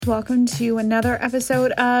Welcome to another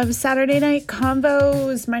episode of Saturday Night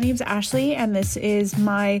Convos. My name's Ashley, and this is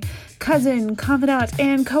my cousin, confidant,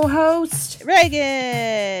 and co-host,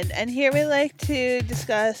 Reagan. And here we like to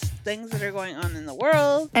discuss things that are going on in the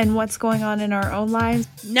world. And what's going on in our own lives.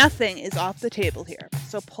 Nothing is off the table here.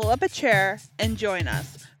 So pull up a chair and join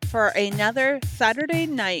us for another Saturday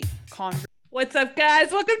Night Convo. What's up,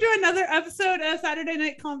 guys? Welcome to another episode of Saturday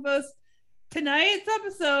Night Convos. Tonight's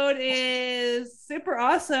episode is super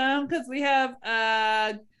awesome because we have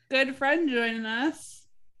a good friend joining us.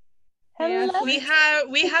 Hello. We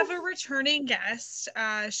have a returning guest.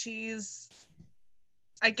 She's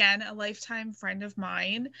again a lifetime friend of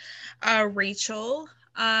mine, Rachel.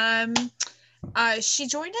 She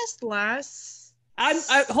joined us last.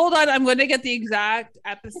 Hold on, I'm going to get the exact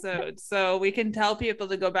episode so we can tell people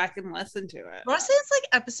to go back and listen to it. I want to say it's like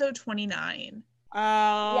episode 29.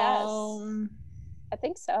 Yes, I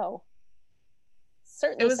think so.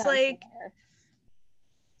 Certainly, it was like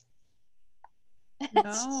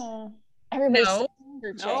no. I remember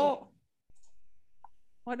no.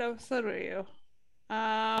 What episode were you?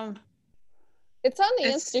 It's on the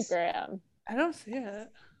Instagram. I don't see it.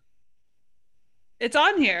 It's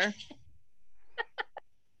on here.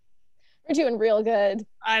 We're doing real good.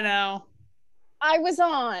 I know. I was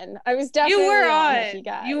definitely you were on with you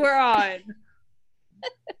guys. You were on.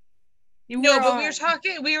 We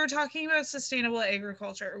were talking about sustainable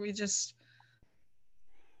agriculture. We just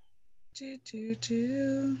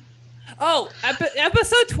episode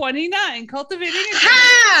 29, cultivating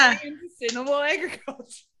and sustainable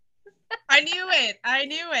agriculture. I knew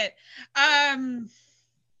it.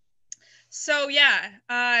 So yeah,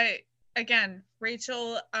 again,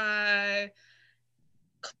 Rachel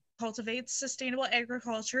cultivates sustainable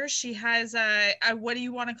agriculture. She has a what do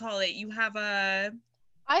you want to call it?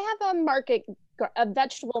 I have a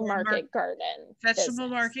vegetable market garden. Vegetable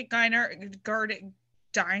market garden.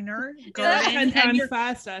 Diner. And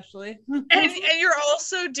fast, Ashley. and you're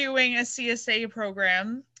also doing a CSA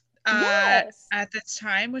program at this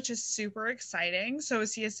time, which is super exciting. So a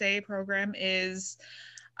CSA program is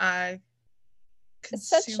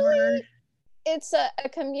essentially it's a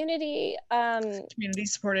community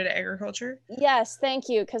supported agriculture. Yes, thank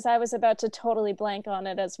you, because I was about to totally blank on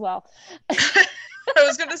it as well. I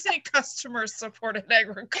was going to say customer supported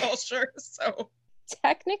agriculture, so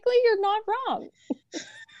technically you're not wrong.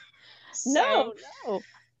 No.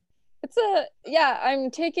 It's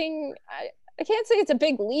I'm taking I can't say it's a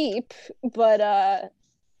big leap, but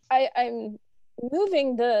I'm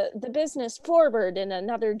moving the business forward in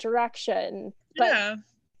another direction, but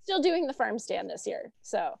still doing the farm stand this year.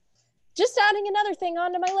 So just adding another thing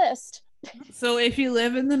onto my list. So if you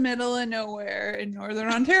live in the middle of nowhere in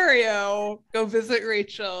Northern Ontario, go visit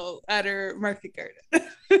Rachel at her market garden.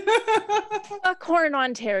 Buckhorn,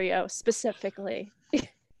 Ontario, specifically.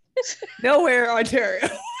 Nowhere, Ontario.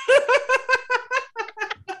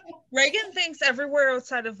 Reagan thinks everywhere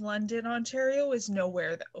outside of London, Ontario is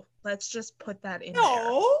nowhere, though. Let's just put that in there.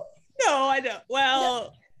 No, I don't.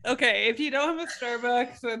 Well, okay, if you don't have a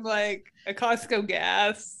Starbucks and like a Costco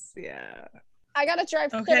gas, yeah. I gotta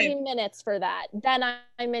drive 30 minutes for that. Then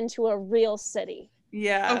I'm into a real city.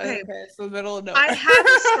 Yeah. Okay. So middle of nowhere. I have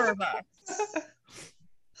a Starbucks.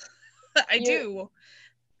 I do.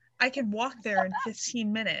 I can walk there in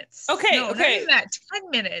 15 minutes. Okay. Not even that, 10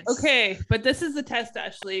 minutes. Okay, but this is the test,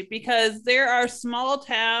 Ashley, because there are small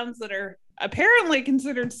towns that are apparently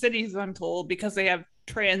considered cities, I'm told, because they have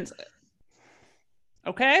transit.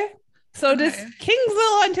 Okay? So does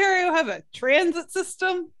Kingsville, Ontario have a transit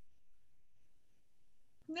system?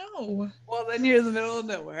 No. Well, then you're in the middle of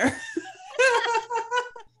nowhere.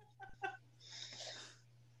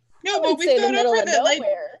 No, but we've got over that. Like,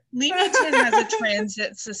 Leamington has a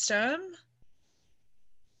transit system.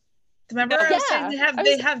 Remember, I was saying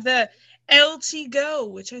they have the LT Go,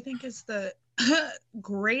 which I think is the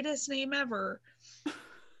greatest name ever.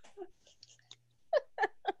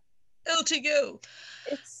 LT Go.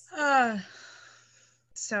 It's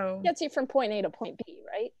so gets you from point A to point B,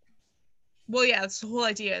 right? Well, yeah, it's the whole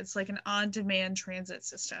idea. It's like an on-demand transit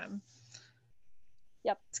system.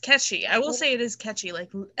 Yep. It's catchy. I will say it is catchy,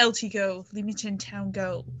 like LT Go, Leamington Town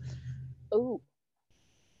Go. Ooh.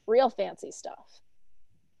 Real fancy stuff.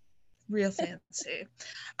 Real fancy.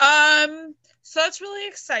 So that's really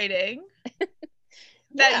exciting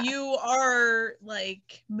that you are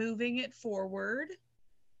like moving it forward.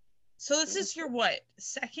 So this is your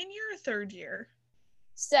second year or third year?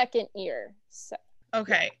 Second year.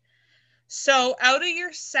 Okay. So out of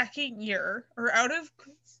your second year, or out of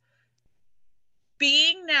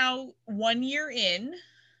being now 1 year in,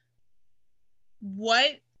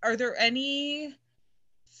 what are there any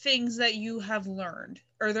things that you have learned?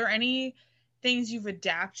 Are there any things you've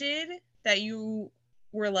adapted that you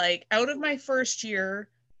were like, out of my first year,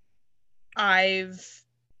 I'm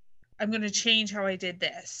going to change how I did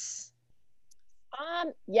this?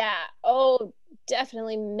 Yeah. Oh,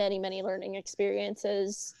 definitely many learning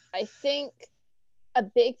experiences. I think a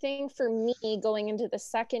big thing for me going into the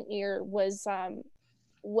second year was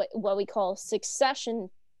what we call succession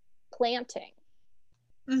planting.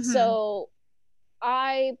 Mm-hmm. So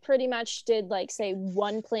I pretty much did like say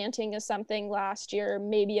one planting of something last year,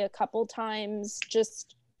 maybe a couple times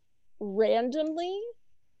just randomly.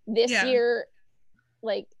 This year,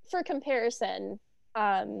 like for comparison,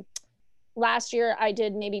 last year I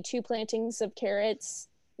did maybe 2 plantings of carrots,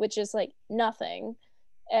 which is like nothing,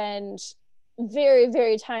 and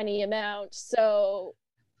very tiny amount. So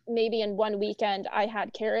maybe in one weekend I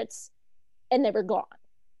had carrots and they were gone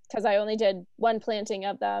because I only did one planting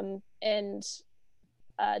of them. And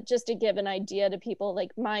just to give an idea to people,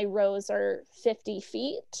 like my rows are 50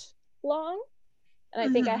 feet long, and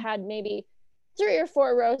I think I had maybe 3 or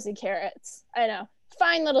 4 rows of carrots. I know,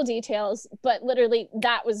 fine little details, but literally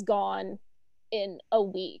that was gone in a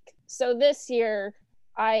week. So this year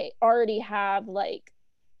I already have like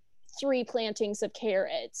 3 plantings of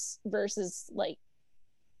carrots versus like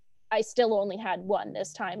I still only had 1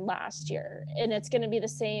 this time last year. And it's going to be the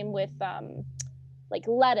same with like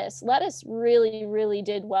lettuce really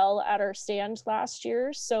did well at our stand last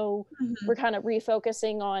year, so we're kind of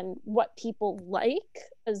refocusing on what people like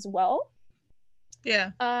as well.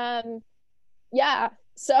 Yeah,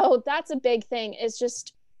 so that's a big thing, is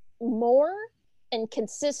just more and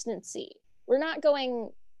consistency. We're not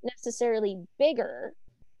going necessarily bigger,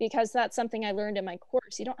 because that's something I learned in my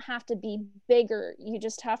course. You don't have to be bigger, you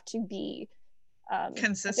just have to be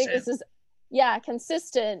consistent. I think this is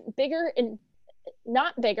consistent. Bigger and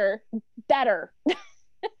not bigger, better.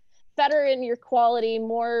 Better in your quality,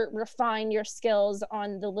 more refine your skills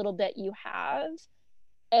on the little bit you have.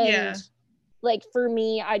 And like for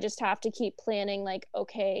me, I just have to keep planning, like,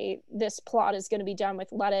 okay, this plot is going to be done with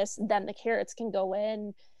lettuce, then the carrots can go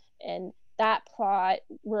in, and that plot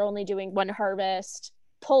we're only doing 1 harvest,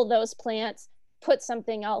 pull those plants, put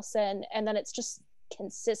something else in, and then it's just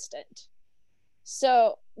consistent.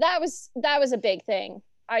 So that was a big thing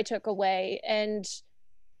I took away. And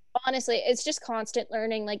honestly, it's just constant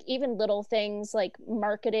learning, like even little things like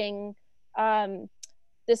marketing.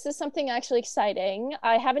 This is something actually exciting.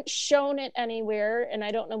 I haven't shown it anywhere, and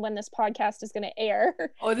I don't know when this podcast is going to air.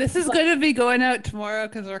 Oh, this is going to be going out tomorrow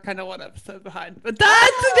because we're kind of 1 episode behind. But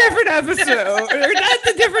that's a different episode. Or that's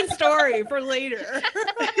a different story for later.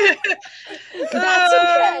 That's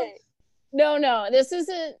okay. No, this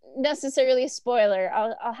isn't necessarily a spoiler.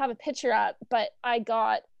 I'll have a picture up, but I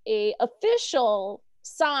got a official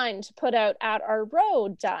sign to put out at our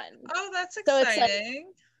road done. Oh, that's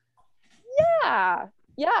exciting. So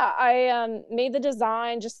I made the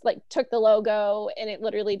design, just like took the logo, and it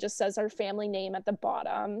literally just says our family name at the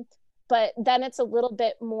bottom, but then it's a little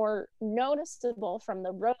bit more noticeable from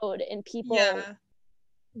the road, and people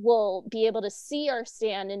will be able to see our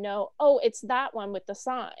stand and know, oh, it's that one with the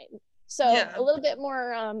sign. So a little bit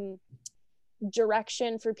more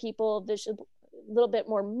direction for people, a little bit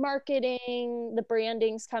more marketing. The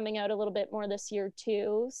branding's coming out a little bit more this year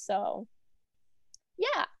too. So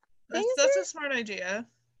that's a smart idea.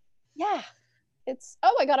 Yeah.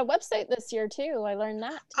 I got a website this year too. I learned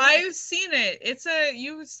that too. I've seen it.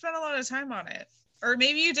 You spent a lot of time on it. Or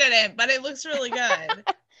maybe you didn't, but it looks really good.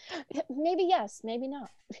 Maybe yes, maybe not.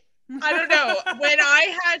 I don't know. When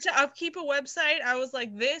I had to upkeep a website, I was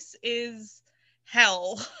like, this is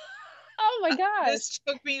hell. Oh my gosh. This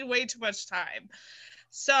took me way too much time.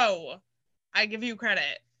 So I give you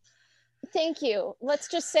credit. Thank you. Let's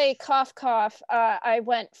just say, cough, cough. I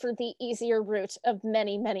went for the easier route of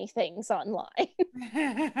many things online.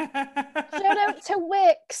 Shout out to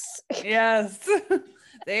Wix. Yes.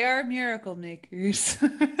 They are miracle makers.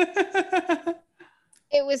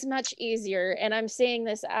 It was much easier, and I'm saying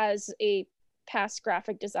this as a past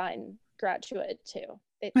graphic design graduate too.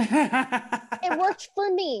 It worked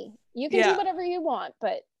for me. You can do whatever you want,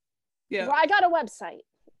 but I got a website.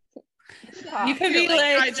 You could be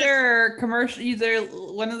like their commercial, either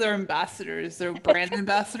one of their ambassadors, their brand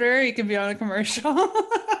ambassador. You can be on a commercial.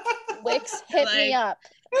 Wix, hit me up.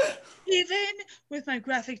 Even with my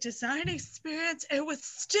graphic design experience, it was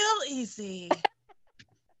still easy.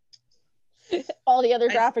 All the other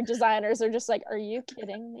graphic designers are just like, are you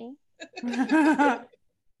kidding me?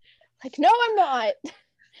 Like, no, I'm not.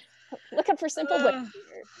 Looking for simple Wix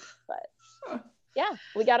here. But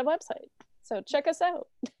we got a website. So check us out.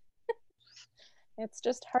 It's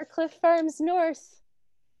just Hartcliffe Farms North.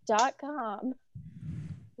 Toronto.com.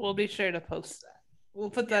 We'll be sure to post that. We'll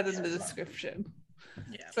put that in the description.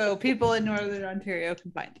 Yeah. So people in Northern Ontario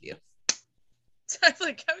can find you. I'm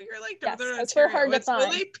like, how you're like Yes, Northern because we're Ontario. hard to It's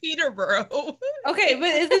find. really Peterborough. Okay, but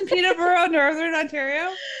isn't Peterborough Northern Ontario?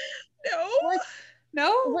 No.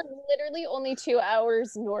 No? We're literally only 2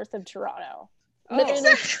 hours north of Toronto. Oh. Literally,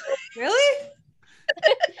 Really?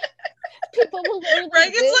 people will literally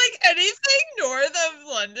Reagan's live- like anything north of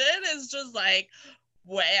London is just like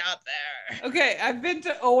way out there. Okay, I've been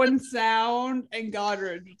to Owen Sound and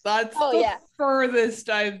Godrich. That's Oh, the yeah. furthest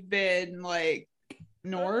I've been, like,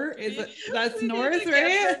 north. Is it? That's north,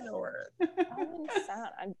 right? North. Owen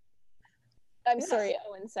Sound. I'm sorry,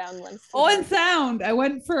 Owen Sound once. Owen Sound. I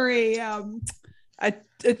went for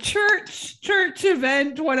a church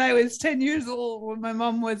event when I was 10 years old. When my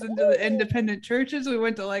mom was into the independent churches, we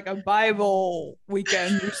went to like a Bible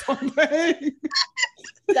weekend or something.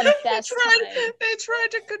 The best time. They tried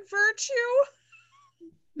to convert you.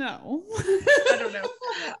 No, I don't know.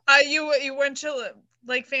 You went to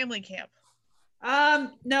like family camp.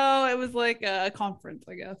 no, it was like a conference,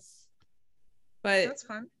 I guess. But That's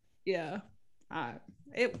fun. yeah,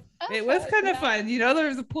 it was kind of fun. You know, there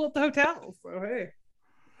was a pool at the hotel, so hey.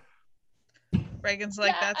 Reagan's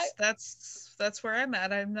like, Yeah, that's where I'm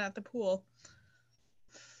at. I'm at the pool.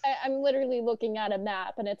 I'm literally looking at a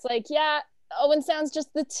map and it's like, yeah, Owen Sound's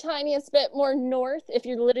just the tiniest bit more north if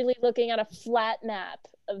you're literally looking at a flat map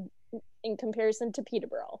in comparison to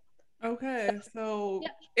Peterborough. Okay, so Yeah.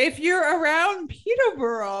 if you're around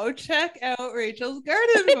Peterborough, check out Rachel's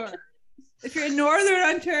Garden Bar. If you're in Northern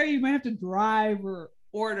Ontario, you might have to drive or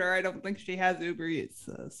order. I don't think she has Uber Eats.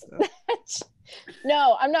 So.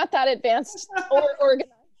 No, I'm not that advanced or organized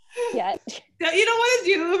yet. Yeah, you don't want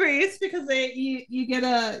to do Uber Eats because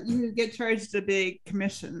you get charged a big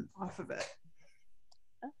commission off of it,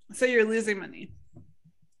 so you're losing money.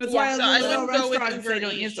 That's Yeah, why so I little wouldn't go with restaurants Uber they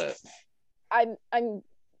don't Eats. use it. I'm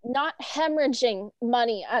not hemorrhaging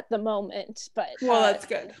money at the moment, but Well, that's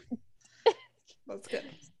good. That's good.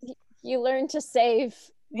 you learn to save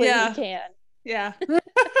when Yeah. you can. Yeah.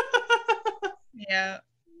 Yeah.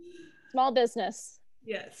 Small business,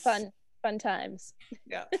 Yes. fun times.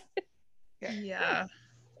 Yeah. Yeah.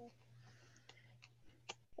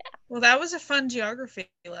 Well, that was a fun geography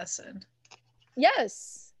lesson.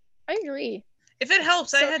 Yes, I agree. If it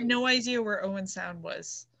helps, I So- had no idea where Owen Sound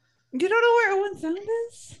was. You don't know where Owen Sound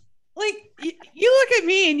is? Like, you look at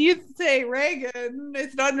me and you say Reagan,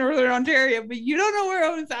 it's not Northern Ontario, but you don't know where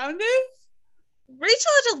Owen Sound is?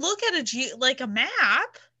 Rachel had to look at a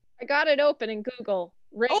map. I got it open in Google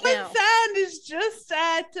right Owen now. Sound is just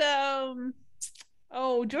at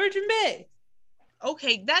Georgian Bay.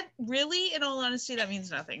 Okay, that really, in all honesty, that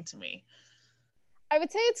means nothing to me. I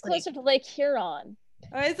would say it's closer to Lake Huron.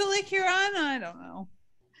 Is it Lake Huron? I don't know.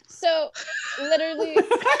 So, literally,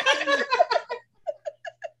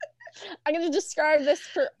 I'm going to describe this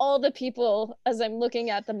for all the people as I'm looking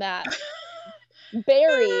at the map.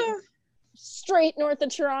 Barrie, straight north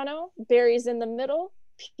of Toronto. Barrie's in the middle.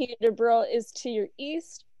 Peterborough is to your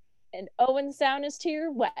east. And Owen Sound is to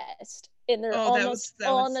your west. And they're almost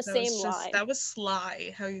all on the same line. That was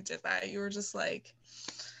sly how you did that. You were just like,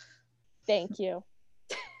 Thank you.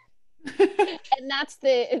 And that's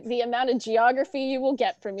the amount of geography you will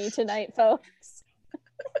get from me tonight, folks.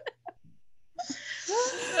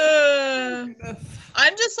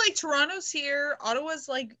 I'm just like, Toronto's here, Ottawa's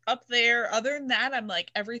like up there. Other than that, I'm like,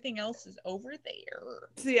 everything else is over there.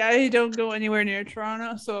 See, I don't go anywhere near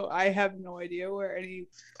Toronto, so I have no idea where any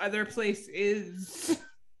other place is.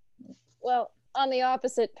 Well, on the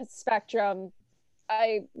opposite spectrum,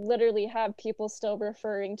 I literally have people still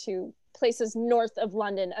referring to places north of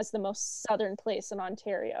London as the most southern place in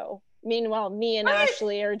Ontario. Meanwhile, me and What?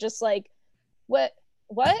 Ashley are just like, what?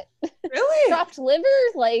 Really? Chopped liver?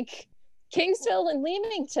 Like Kingsville and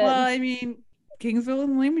Leamington. Well, I mean, Kingsville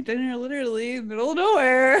and Leamington are literally in the middle of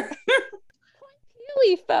nowhere.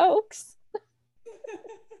 Really, folks.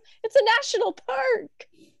 It's a national park.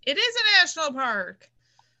 It is a national park.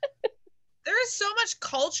 There is so much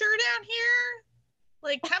culture down here.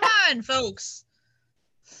 Like, come on, folks.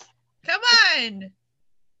 Come on.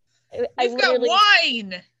 We've got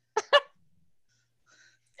wine.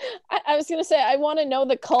 I was gonna say, I want to know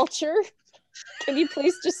the culture. Can you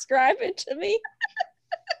please describe it to me?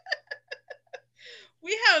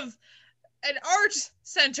 We have an art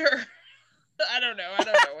center. I don't know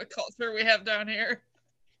what culture we have down here.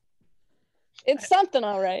 It's something,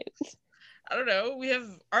 all right. I don't know. We have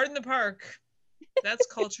art in the park. That's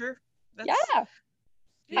culture. Yeah.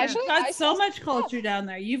 You've got so much culture down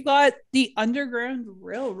there. You've got the Underground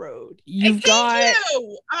Railroad. You've got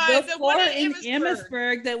the fort in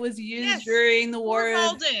Amherstburg that was used during the War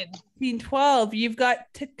of 1812. You've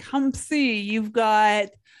got Tecumseh. You've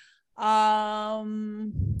got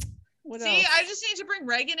what else? I just need to bring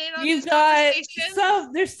Reagan in on You've got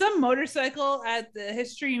there's some motorcycle at the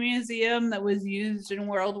History Museum that was used in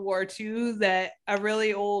World War II that a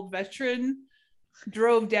really old veteran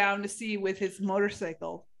drove down to see with his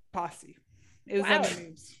motorcycle posse. It was on the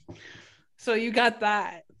news. So you got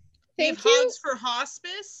that. Thank you. Hogs for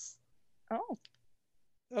Hospice. Oh.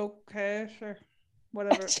 Okay, sure.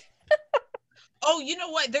 Whatever. Oh, you know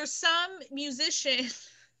what? There's some musician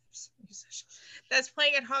that's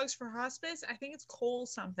playing at Hogs for Hospice. I think it's Cole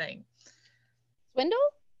something. Swindle?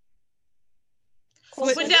 Cole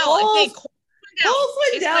Swindell. I think Cole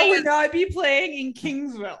Swindell would not be playing in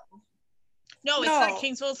Kingsville. No, it's not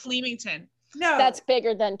Kingsville, it's Flemington. No. That's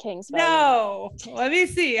bigger than Kingsville. No. Let me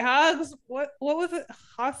see. Hogs, what was it?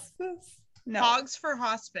 Hospice? No. Hogs for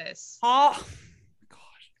Hospice. Gosh.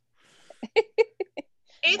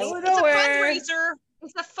 It's a fundraiser.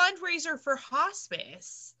 It's a fundraiser for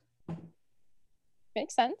hospice.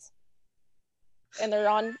 Makes sense. And they're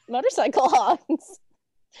on motorcycle hogs.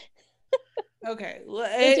 Okay.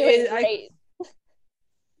 Great.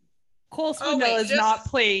 Cole Swindell is not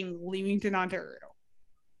playing Leamington, Ontario.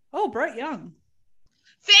 Oh, Brett Young.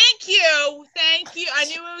 Thank you. I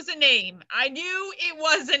knew it was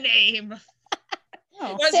a name.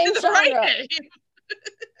 Oh. Was it the right name?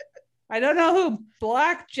 I don't know who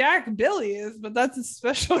Blackjack Billy is, but that's a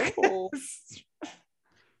special case.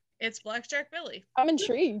 It's Blackjack Billy. I'm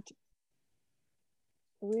intrigued.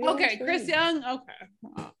 Okay, Chris Young. Okay.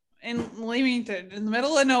 In Leamington, in the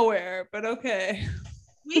middle of nowhere, but okay.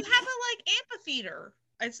 We have a amphitheater.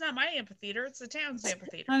 It's not my amphitheater, it's the town's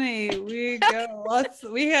amphitheater. Honey, we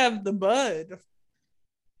have the Bud.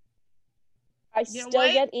 I still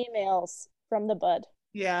get emails from the Bud.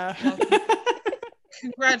 Yeah.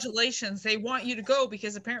 Congratulations. They want you to go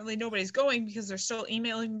because apparently nobody's going because they're still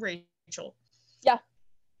emailing Rachel. Yeah.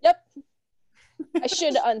 Yep. I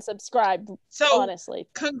should unsubscribe, honestly.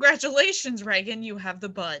 Congratulations, Reagan. You have the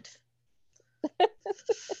Bud.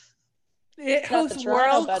 It hosts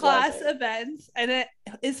world-class events, and it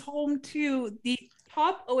is home to the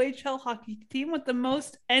top OHL hockey team with the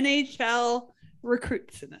most NHL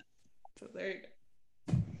recruits in it. So there you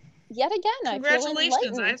go. Yet again,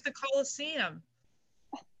 congratulations. I have the Coliseum.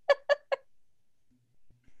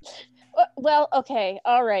 Well, okay,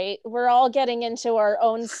 all right. We're all getting into our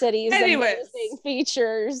own cities and amazing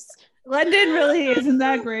features. London really isn't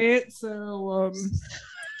that great, so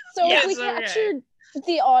if we captured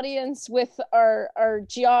the audience with our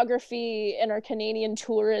geography and our Canadian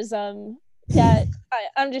tourism,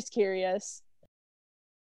 I'm just curious.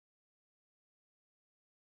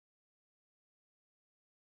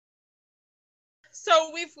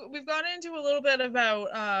 So we've gone into a little bit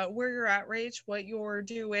about where you're at, Rach, what you're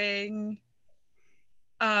doing,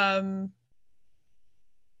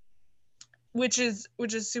 which is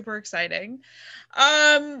super exciting.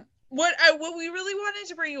 What we really wanted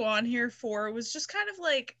to bring you on here for was just kind of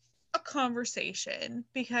like a conversation,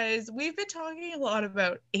 because we've been talking a lot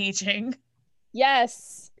about aging.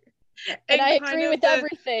 Yes, and I agree with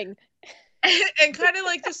everything. And kind of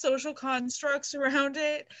like the social constructs around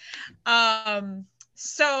it.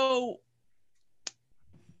 So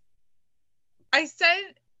I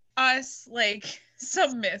sent us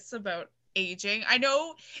some myths about aging. I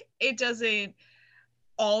know it doesn't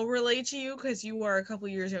all relate to you because you are a couple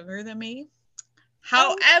years younger than me.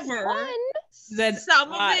 However, then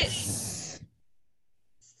some us. of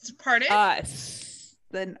it. Pardon? Us.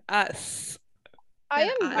 Then us.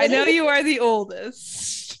 I know you are the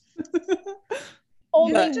oldest.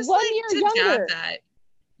 Only just 1 year younger.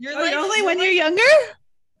 You're only 1 year younger?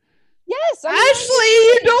 Yes. Ashley,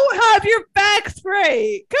 you don't have your facts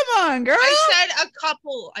right. Come on, girl. I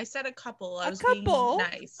said a couple. I was being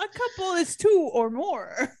nice. A couple is 2 or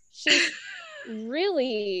more. She's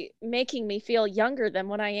really making me feel younger than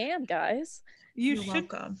what I am, guys. You're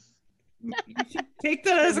welcome. You should take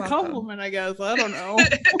that as a compliment, I guess. I don't know.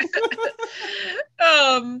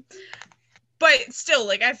 But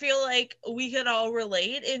still, I feel like we could all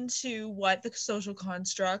relate into what the social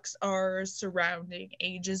constructs are surrounding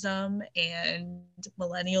ageism and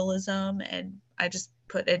millennialism, and I just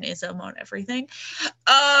put an ism on everything.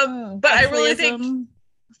 But I really think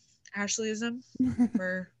Ashleyism.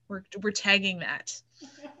 we're tagging that,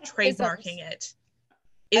 trademarking it.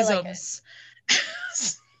 Isms.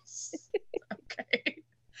 Okay.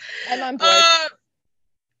 I'm on board.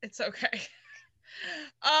 It's okay.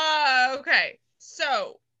 Okay.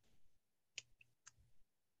 So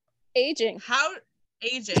Aging.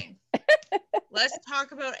 Aging. Let's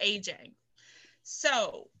talk about aging.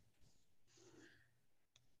 So,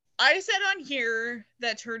 I said on here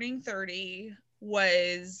that turning 30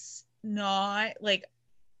 was not like,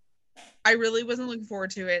 I really wasn't looking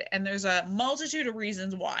forward to it. And there's a multitude of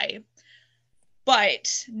reasons why.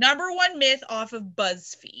 But number one myth off of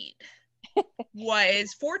BuzzFeed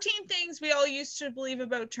was 14 things we all used to believe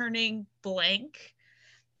about turning blank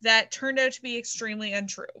that turned out to be extremely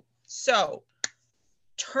untrue. So,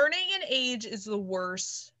 turning an age is the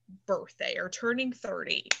worst birthday, or turning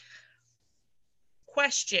 30.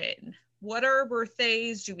 Question: what are our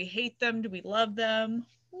birthdays? Do we hate them? Do we love them?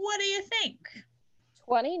 What do you think?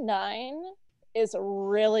 29 is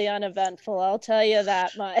really uneventful, I'll tell you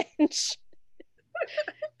that much.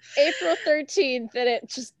 April 13th, and it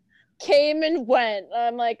just came and went.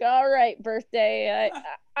 I'm like, all right, birthday.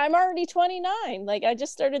 I'm already 29. Like, I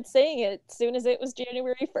just started saying it as soon as it was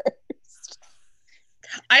January 1st.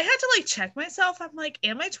 I had to like check myself. I'm like,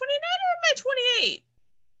 am I 29 or am I 28?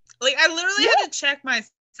 Like, I literally had to check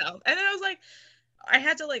myself. And then I was like, I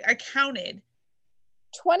had to like, I counted.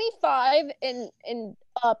 25 and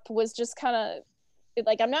up was just kind of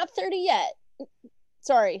like, I'm not 30 yet.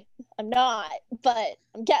 Sorry, I'm not, but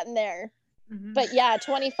I'm getting there. Mm-hmm. But yeah,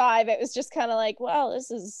 25, it was just kind of like, well, this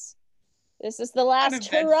is the last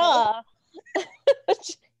hurrah.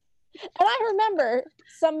 And I remember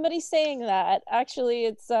somebody saying that. Actually,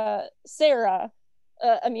 it's Sarah,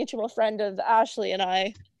 a mutual friend of Ashley and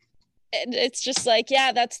I. And it's just like,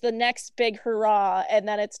 yeah, that's the next big hurrah. And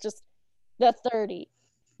then it's just the 30,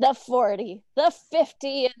 the 40, the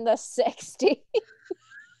 50, and the 60.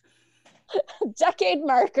 Decade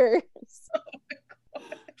markers.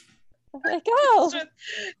 Oh my God. I'm like, oh.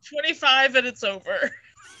 25 and it's over.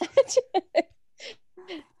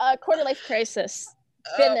 Quarter life crisis.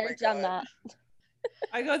 Been there, done that.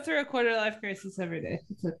 I go through a quarter life crisis every day.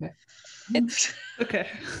 It's okay. It's okay.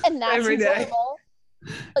 And that's every day. normal.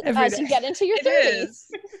 As you get into your 30s.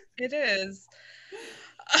 It is.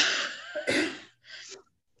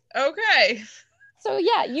 Okay. So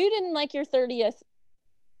yeah, you didn't like your 30th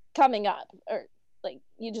coming up, or like,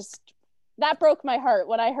 you just, that broke my heart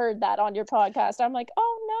when I heard that on your podcast. I'm like,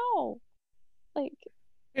 oh no. Like,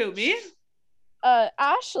 who, me?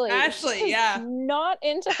 Ashley, yeah, not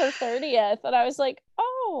into her 30th, and I was like,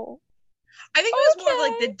 oh, I think it was more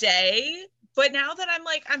like the day, but now that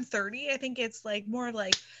I'm 30, I think it's like more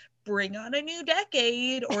like bring on a new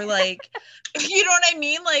decade, or like, you know what I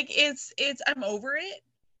mean? Like, it's I'm over it,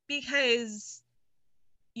 because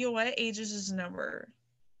you know what, age is just a number.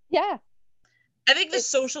 Yeah, I think the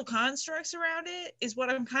social constructs around it is what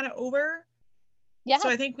I'm kind of over. Yeah, so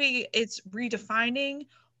I think it's redefining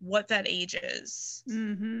what that age is.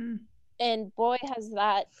 Mm-hmm. And boy, has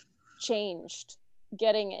that changed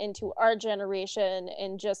getting into our generation.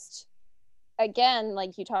 And just, again,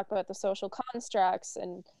 like you talk about the social constructs,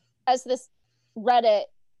 and as this Reddit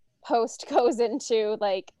post goes into,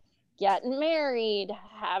 like, getting married,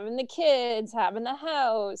 having the kids, having the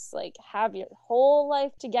house, like, have your whole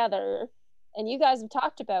life together. And you guys have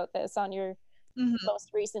talked about this on your most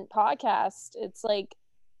recent podcast. It's like,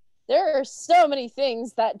 there are so many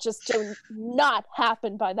things that just do not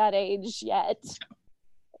happen by that age yet.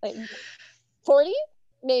 Like 40?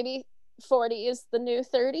 Maybe 40 is the new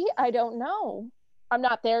 30. I don't know. I'm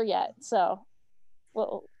not there yet, so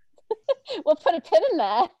we'll put a pin in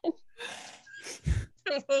that.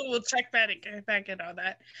 We'll check back in on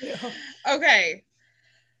that. Yeah. Okay.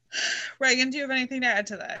 Reagan, do you have anything to add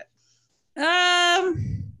to that?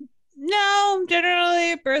 No,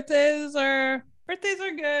 generally birthdays are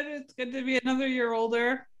good. It's good to be another year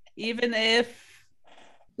older, even if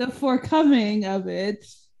the forthcoming of it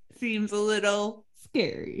seems a little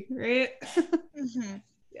scary, right? Mm-hmm.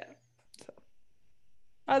 Yeah. So,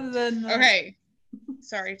 other than okay,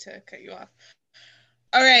 sorry to cut you off.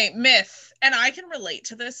 All right, myth, and I can relate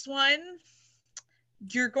to this one.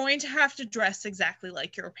 You're going to have to dress exactly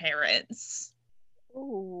like your parents.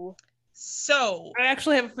 Ooh. So I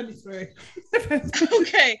actually have a funny story.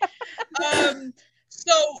 Okay.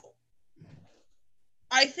 So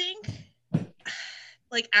I think,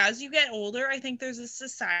 like, as you get older, I think there's a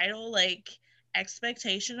societal, like,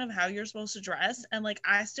 expectation of how you're supposed to dress, and like,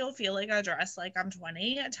 I still feel like I dress like I'm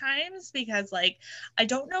 20 at times, because like, I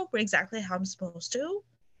don't know exactly how I'm supposed to.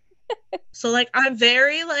 So like, I'm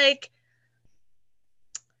very like,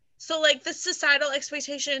 so like, the societal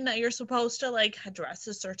expectation that you're supposed to like dress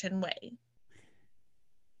a certain way.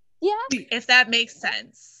 Yeah. If that makes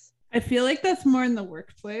sense. I feel like that's more in the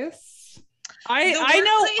workplace. I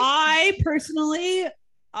know I personally,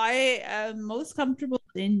 I am most comfortable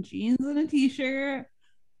in jeans and a t-shirt.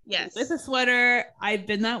 Yes. With a sweater. I've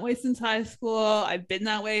been that way since high school. I've been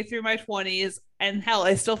that way through my 20s. And hell,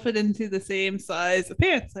 I still fit into the same size of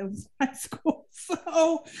pants I was in high school.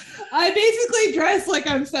 So I basically dress like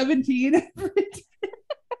I'm 17 every day.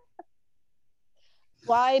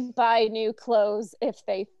 Why buy new clothes if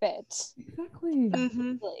they fit? Exactly.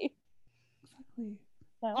 Mhm. Exactly.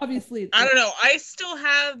 No. Obviously. I don't know. I still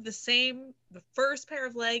have the first pair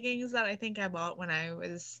of leggings that I think I bought when I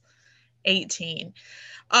was 18.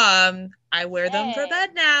 I wear them for Hey.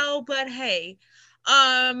 bed now, but hey,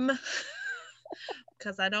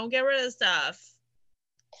 because I don't get rid of stuff.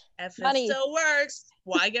 If Money. it still works,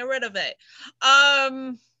 why get rid of it?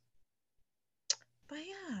 But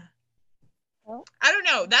yeah. Well. I don't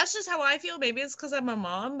know. That's just how I feel. Maybe it's because I'm a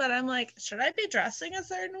mom, but I'm like, should I be dressing a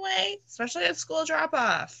certain way? Especially at school drop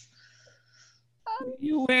off.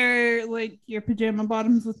 You wear like your pajama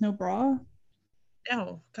bottoms with no bra?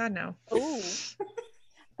 No, God no. Oh.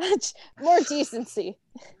 More decency.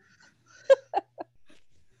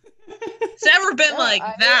 It's never been No, like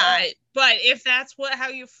I- that. But if that's how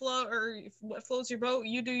you float or what floats your boat,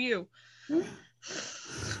 you do you.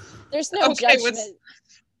 There's no Okay, judgment.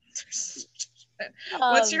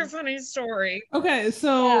 What's your funny story? Okay,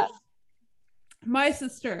 so Yeah. my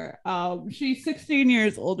sister, she's 16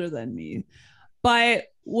 years older than me. But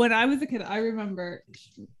when I was a kid, I remember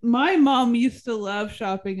my mom used to love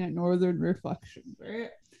shopping at Northern Reflections, right?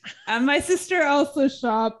 And my sister also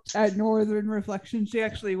shopped at Northern Reflections. She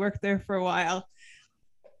actually worked there for a while.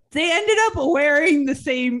 They ended up wearing the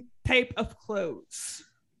same type of clothes.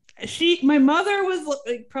 My mother was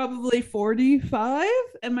like probably 45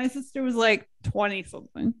 and my sister was like 20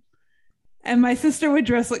 something. And my sister would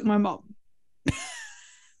dress like my mom.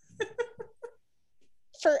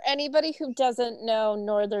 For anybody who doesn't know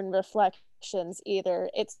Northern Reflections either,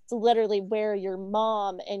 it's literally where your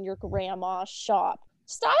mom and your grandma shop.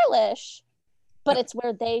 Stylish, but it's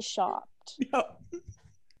where they shopped. Yep.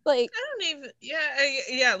 Like, I don't even.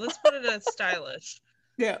 Yeah. Let's put it as stylish.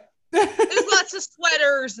 Yeah. There's lots of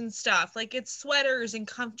sweaters and stuff. Like it's sweaters and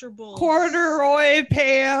comfortable Corduroy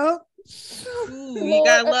pants. Ooh, you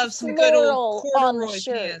gotta love some good old floral on the corduroy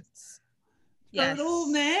shirts. pants. Yes.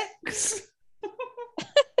 Turtlenecks.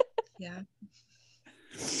 Yeah.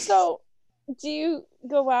 So, do you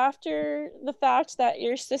go after the fact that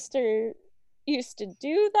your sister used to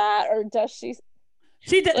do that, or does she?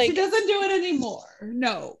 She Like- doesn't do it anymore.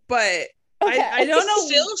 No, but Okay. I don't know.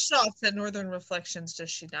 Still shops at Northern Reflections, does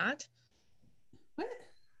she not? What?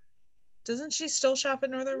 Doesn't she still shop at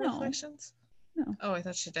Northern No. Reflections? No. Oh, I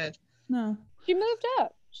thought she did. No. She moved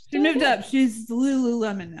up. She moved up. She's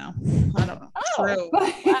Lululemon now. I don't know. Oh, True.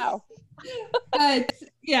 wow. But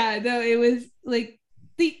yeah, no, it was like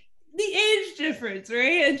the age difference,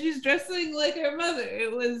 right? And she's dressing like her mother.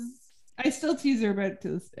 It was. I still tease her about it to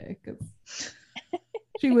this day because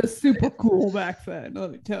she was super cool back then.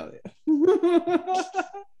 Let me tell you.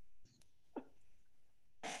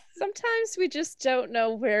 Sometimes we just don't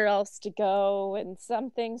know where else to go, and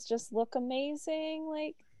some things just look amazing.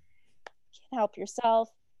 Like, can't help yourself.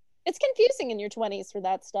 It's confusing in your 20s for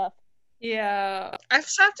that stuff. Yeah. I've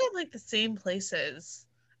shopped at like the same places.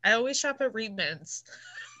 I always shop at Reitman's.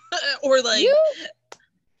 Or like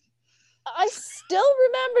I still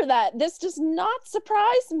remember that. This does not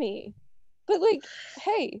surprise me. But like,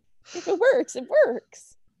 hey, if it works, it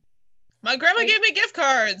works. my grandma gave me gift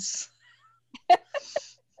cards.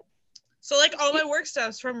 So like all my work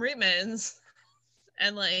stuff's from Reitman's.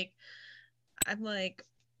 And like I'm like,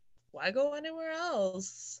 why go anywhere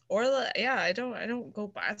else? Or like, yeah, I don't go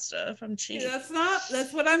buy stuff. I'm cheap. Yeah,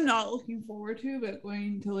 that's what I'm not looking forward to about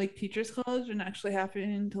going to like teachers college and actually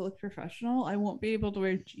having to look professional. I won't be able to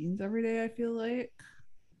wear jeans every day, I feel like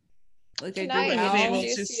I Can do I now.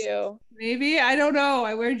 introduce you? Maybe, I don't know.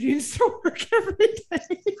 I wear jeans to work every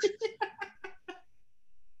day.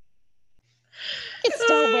 You can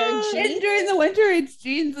still wear And jeans. during the winter it's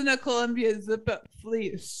jeans and a Columbia zip up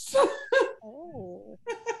fleece. Oh,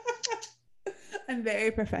 I'm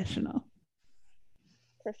very professional.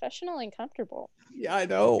 professional and comfortable. Yeah, I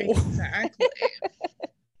know. Exactly.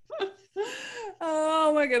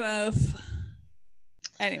 Oh my goodness.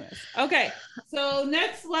 Anyways, okay. So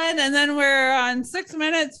next one, and then we're on 6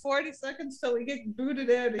 minutes, 40 seconds till we get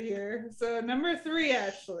booted out of here. So number 3,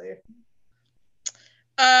 Ashley.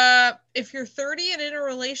 If you're 30 and in a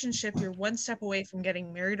relationship, you're one step away from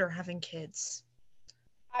getting married or having kids.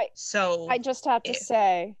 I just have to Ew.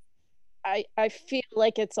 say, I feel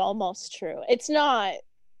like it's almost true. It's not,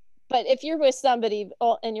 but if you're with somebody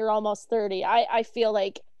and you're almost 30, I feel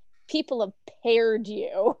like people have paired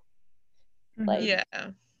you. Like, yeah.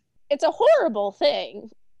 it's a horrible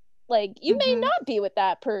thing. Like, you may Mhm. not be with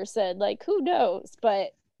that person. Like, who knows?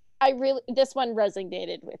 But this one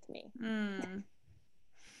resonated with me.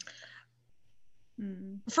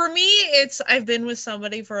 For me, I've been with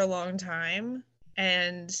somebody for a long time,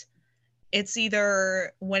 and it's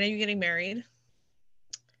either, when are you getting married?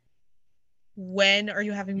 When are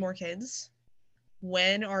you having more kids?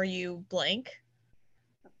 When are you blank?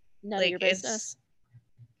 None of your business.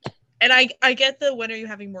 And I get the when are you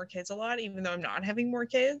having more kids a lot, even though I'm not having more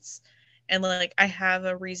kids. And like, I have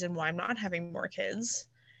a reason why I'm not having more kids.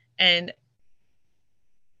 And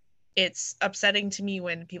it's upsetting to me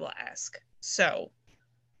when people ask. So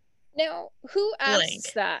now, who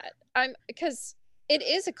asks blank. that? Because it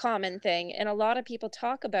is a common thing, and a lot of people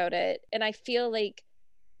talk about it. And I feel like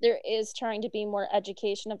there is trying to be more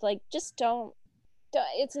education of like, just don't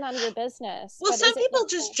it's none of your business. Well, But some is it people not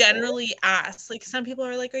just so hard? generally ask. Like, some people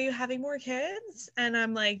are like, are you having more kids? And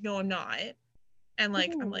I'm like, no, I'm not. And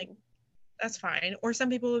like, I'm like, that's fine. Or some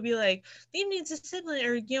people would be like, Liam needs a sibling,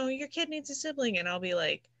 or your kid needs a sibling, and I'll be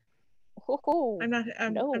like, I'm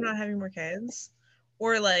not having more kids.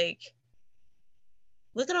 Or like,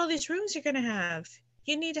 look at all these rooms you're gonna have.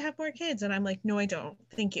 You need to have more kids. And I'm like, no, I don't.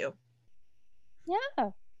 Thank you.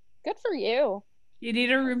 Yeah, good for you. You need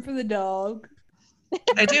a room for the dog.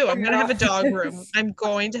 I do. I'm gonna have a dog room. I'm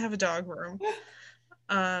going to have a dog room.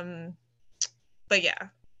 But yeah.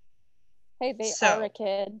 Hey, they are a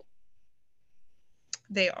kid.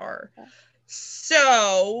 They are.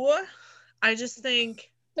 So I just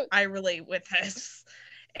think I relate with this.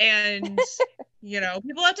 And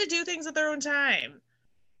people have to do things at their own time.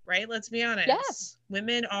 Right? Let's be honest. Yeah.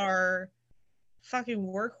 Women are fucking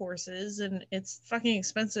workhorses, and it's fucking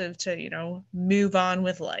expensive to, move on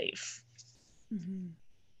with life. Mm-hmm.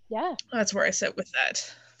 Yeah. That's where I sit with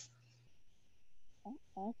that.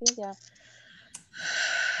 Yeah.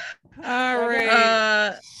 All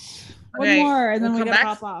right. One more, and then we gotta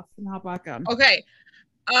hop off and hop back on. Okay.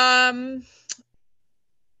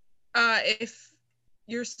 If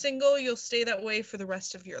you're single, you'll stay that way for the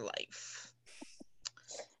rest of your life.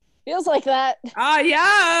 Feels like that.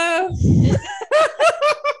 Yeah.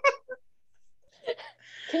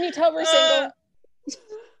 Can you tell we're single?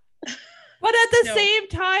 But at the same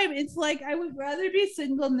time, it's like, I would rather be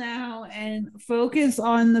single now and focus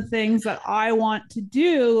on the things that I want to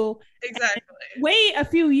do. Exactly. Wait a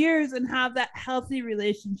few years and have that healthy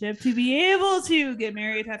relationship to be able to get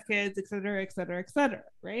married, have kids, etc., etc., etc.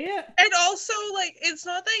 Right? And also, like, it's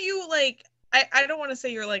not that you like. I don't want to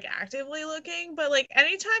say you're like actively looking, but like,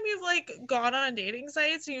 anytime you've like gone on dating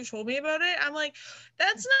sites and you told me about it, I'm like,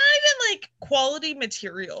 that's not even like quality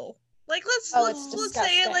material. Like, let's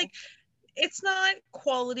say it, like, it's not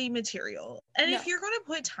quality material. And if you're going to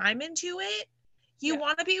put time into it, you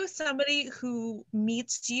want to be with somebody who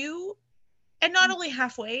meets you, and not only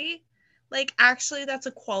halfway, like, actually that's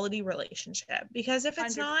a quality relationship. Because if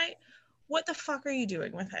it's 100%. Not, what the fuck are you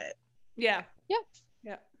doing with it? Yeah.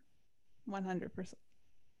 100%.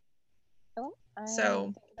 Oh,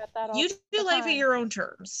 so you do life at your own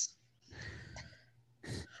terms.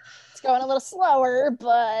 It's going a little slower,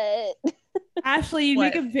 but Ashley, you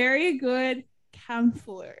make a very good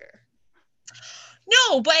counselor.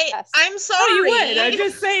 No, but I'm sorry. Oh, you would. I'm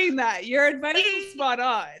just saying that. Your advice is spot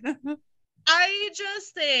on. I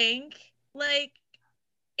just think, like,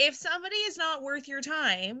 if somebody is not worth your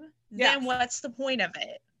time, then what's the point of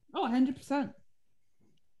it? Oh, 100%.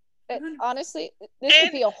 Honestly, this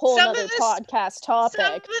could be a whole other podcast topic.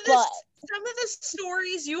 Some of the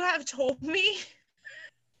stories you have told me,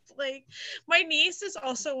 like, my niece is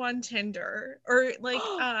also on Tinder, or like,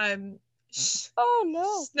 oh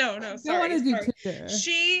no, sorry. Don't want to do Tinder.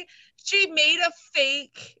 She made a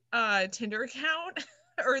fake Tinder account,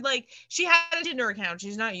 or like, she had a Tinder account.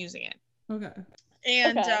 She's not using it. Okay.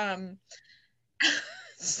 And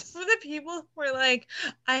some of the people were like,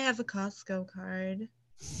 I have a Costco card.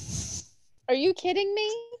 Are you kidding me?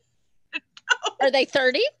 No. Are they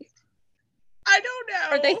 30? I don't know.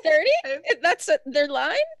 Are they 30? That's their line?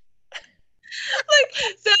 Like,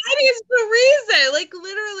 that is the reason. Like,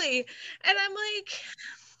 literally. And I'm like,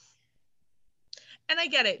 and I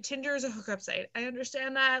get it. Tinder is a hookup site. I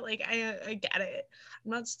understand that. Like, I get it.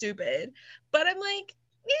 I'm not stupid. But I'm like,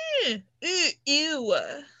 ew.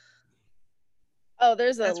 Oh,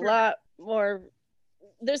 there's a lot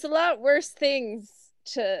worse things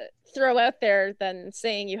to throw out there than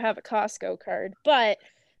saying you have a Costco card. But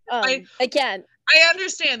again, I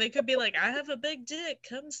understand. They could be like, I have a big dick,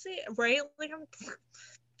 come see it, right?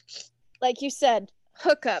 Like you said,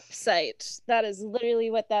 hookup site. That is literally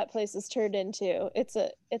what that place has turned into. It's a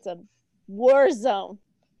war zone.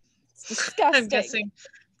 It's disgusting. I'm guessing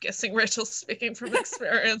guessing Rachel's speaking from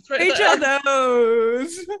experience right Rachel there.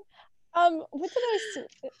 knows.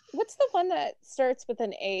 What's the one that starts with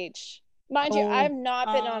an H? Mind you, I've not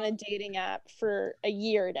been on a dating app for a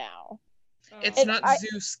year now. It's not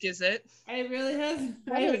Zeus, is it? I really haven't.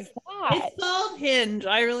 What is that? It's called Hinge.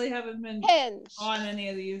 I really haven't been Hinge. on any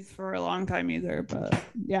of these for a long time either, but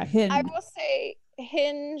yeah, Hinge. I will say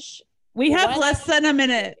Hinge. We have less than a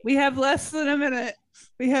minute. We have less than a minute.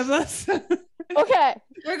 We have less. Okay.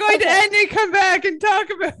 We're going to end and come back and talk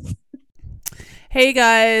about. Hey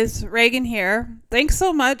guys, Reagan here. Thanks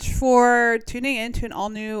so much for tuning in to an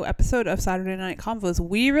all-new episode of Saturday Night Convos.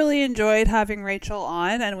 We really enjoyed having Rachel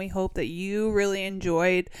on, and we hope that you really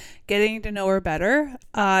enjoyed getting to know her better.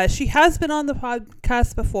 She has been on the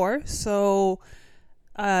podcast before, so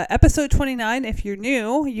episode 29, if you're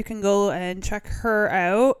new, you can go and check her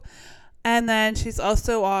out. And then she's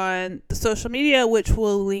also on the social media, which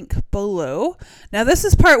we'll link below. Now, this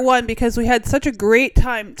is part one because we had such a great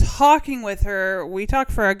time talking with her. We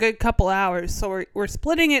talked for a good couple hours, so we're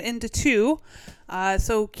splitting it into two.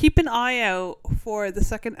 So keep an eye out for the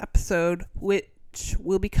second episode, which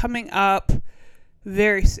will be coming up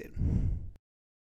very soon.